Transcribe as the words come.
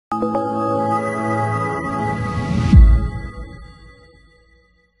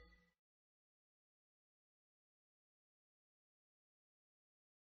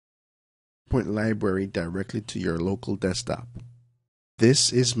SharePoint library directly to your local desktop.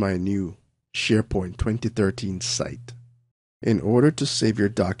 This is my new SharePoint 2013 site. In order to save your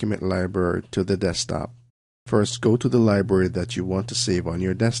document library to the desktop, first go to the library that you want to save on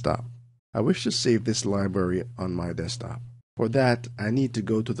your desktop. I wish to save this library on my desktop. For that, I need to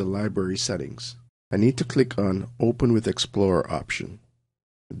go to the library settings. I need to click on Open with Explorer option.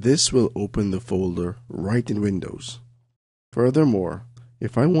 This will open the folder right in Windows. Furthermore,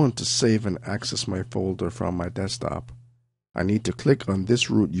 if I want to save and access my folder from my desktop, I need to click on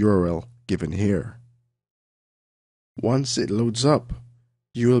this root URL given here. Once it loads up,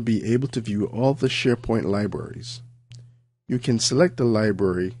 you will be able to view all the SharePoint libraries. You can select the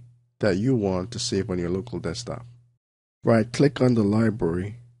library that you want to save on your local desktop. Right-click on the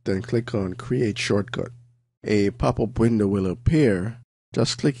library, then click on Create Shortcut. A pop-up window will appear.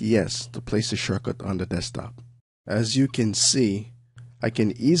 Just click Yes to place the shortcut on the desktop. As you can see, I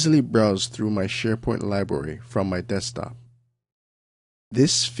can easily browse through my SharePoint library from my desktop.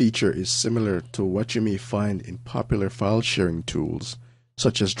 This feature is similar to what you may find in popular file sharing tools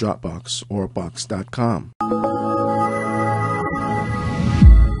such as Dropbox or Box.com.